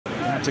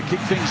about to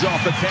kick things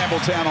off at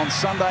Campbelltown on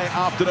Sunday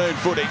afternoon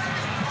footy.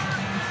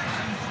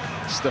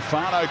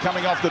 Stefano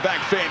coming off the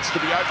back fence for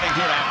the opening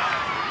hitter.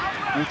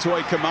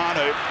 Utoi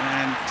Kamanu,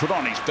 and put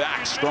on his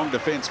back. Strong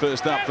defence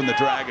first up from the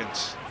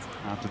Dragons.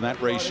 After that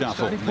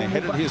reshuffle, and they're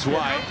headed his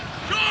way.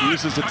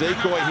 Uses a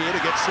decoy here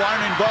to get Sloan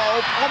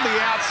involved on the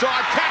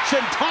outside. Catch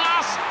and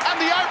pass,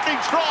 and the opening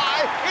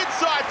try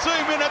inside 2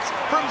 minutes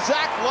from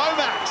Zach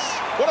Lomax.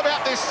 What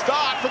about this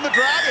start from the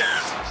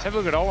Dragons? Let's have a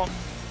look at Olam.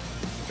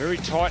 Very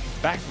tight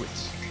and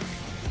backwards.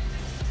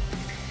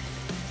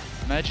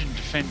 Imagine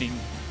defending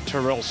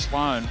Terrell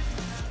Sloan.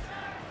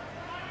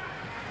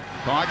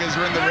 Tigers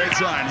are in the red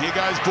zone. Here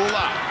goes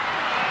Buller.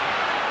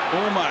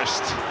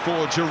 Almost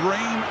for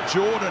Jareem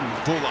Jordan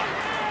Buller.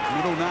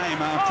 Middle name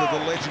after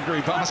the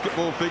legendary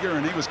basketball figure,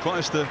 and he was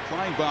close to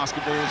playing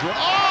basketball as well.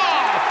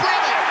 Oh,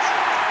 brilliant!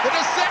 The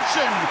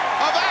deception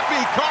of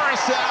Api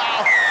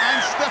Coruscant and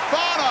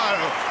Stefano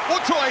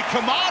Utoi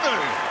Kamanu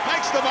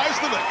makes the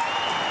most of it.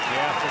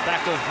 Yeah, off the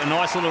back of a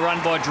nice little run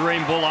by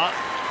Jareem Buller.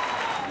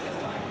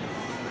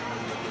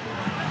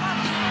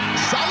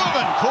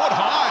 Sullivan caught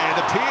high, it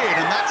appeared,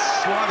 and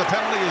that's why the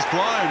penalty is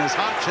blown as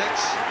Hunt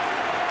checks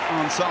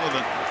on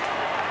Sullivan.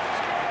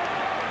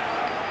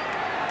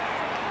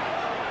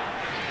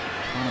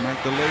 Trying to make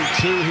the lead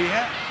 2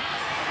 here.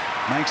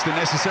 Makes the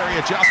necessary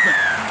adjustment.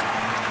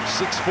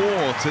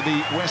 6-4 to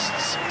the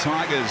West's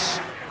Tigers.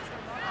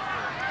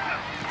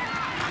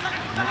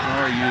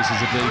 McMurray uses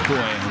a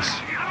decoy as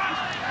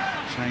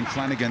Shane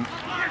Flanagan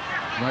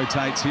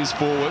rotates his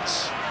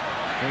forwards.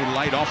 Very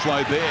late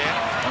offload there.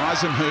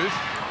 Eisenhuth,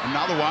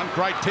 another one.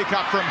 Great pick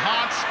up from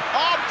Hunt.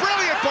 Oh,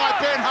 brilliant by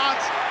Ben Hunt.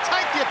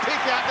 Take your pick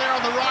out there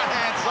on the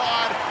right-hand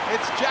side.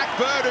 It's Jack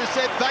Bird who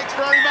said thanks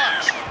very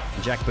much.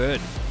 Jack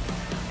Bird.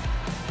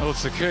 Well,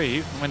 it's the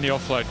key. When the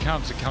offload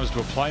comes, it comes to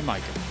a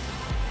playmaker.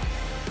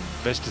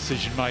 Best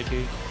decision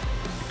maker,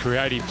 a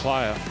creative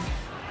player.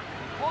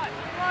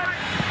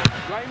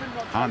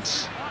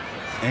 Hunt,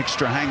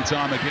 extra hang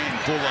time again.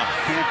 Buller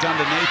camped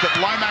underneath it.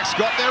 Lomax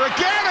got there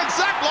again, and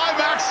Zach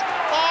Lomax,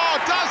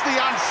 does the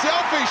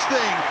unselfish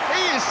thing.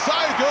 He is so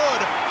good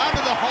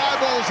under the high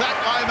ball, Zach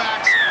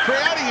Lomax,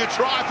 creating a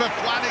try for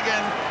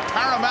Flanagan.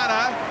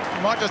 Parramatta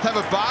might just have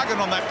a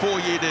bargain on that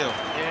 4-year deal.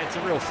 Yeah, it's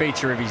a real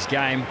feature of his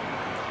game.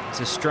 It's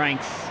a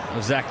strength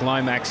of Zach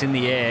Lomax in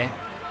the air.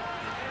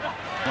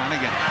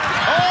 Flanagan.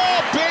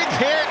 Oh, big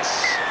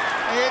hits.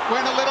 It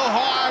went a little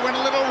high, went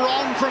a little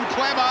wrong from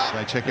Clemmer.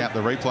 They check out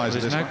the replays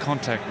of this. There's no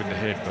contact with the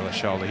head by the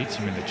shoulder. Hits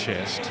him in the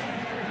chest,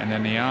 and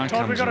then the arm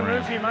comes We've got to around.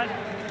 move here, mate.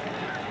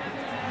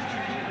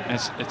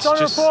 It's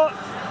just report.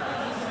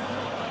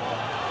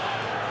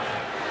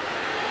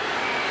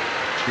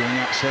 Chewing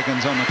up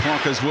seconds on the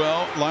clock as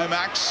well.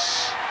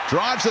 Lomax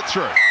drives it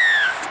through.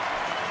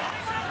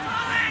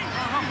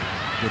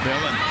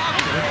 Rebellin.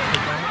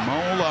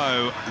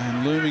 Molo,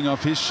 and looming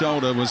off his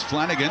shoulder was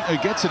Flanagan, who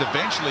gets it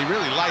eventually.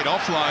 Really late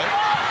offload.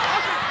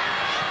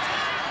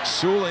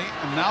 Sully,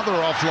 another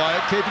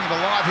offload, keeping it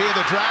alive here,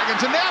 the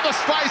Dragons, and now the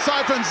space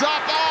opens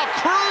up. Oh,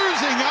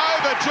 cruising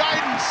over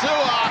Jaden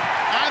Sewer,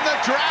 and the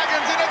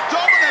Dragons in a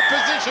dominant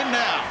position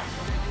now.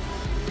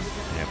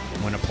 Yep.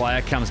 When a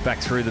player comes back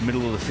through the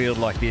middle of the field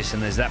like this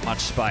and there's that much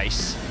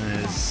space, and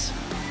there's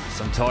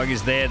some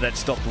Tigers there that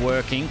stopped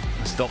working,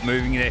 stopped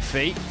moving their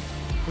feet.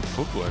 good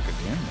footwork at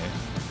the end there.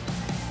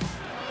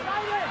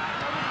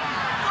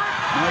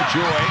 No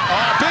joy.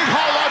 Oh, big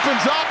hole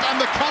opens up,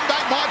 and the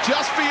comeback might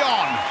just be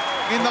on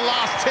in the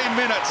last 10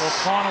 minutes. Well,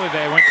 finally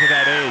they went to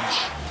that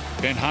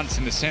edge. Ben Hunt's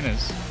in the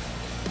centres.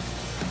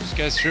 Just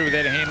goes through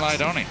without a hand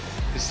laid on him.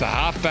 It's the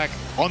halfback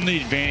on the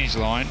advantage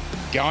line,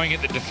 going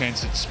at the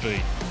defence at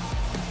speed.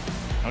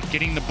 Not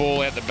getting the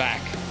ball out the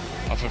back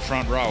off a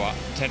front rower,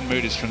 10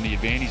 metres from the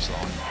advantage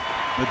line.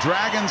 The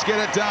Dragons get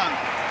it done.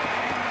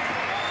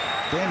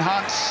 Ben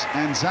Hunt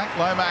and Zach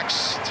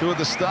Lomax, two of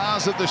the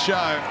stars of the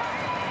show.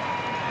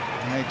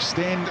 They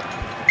extend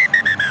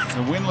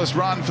the winless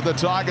run for the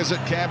Tigers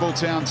at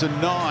Campbelltown to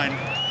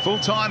 9. Full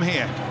time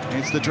here.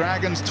 It's the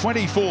Dragons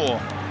 24,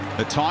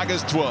 the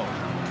Tigers 12.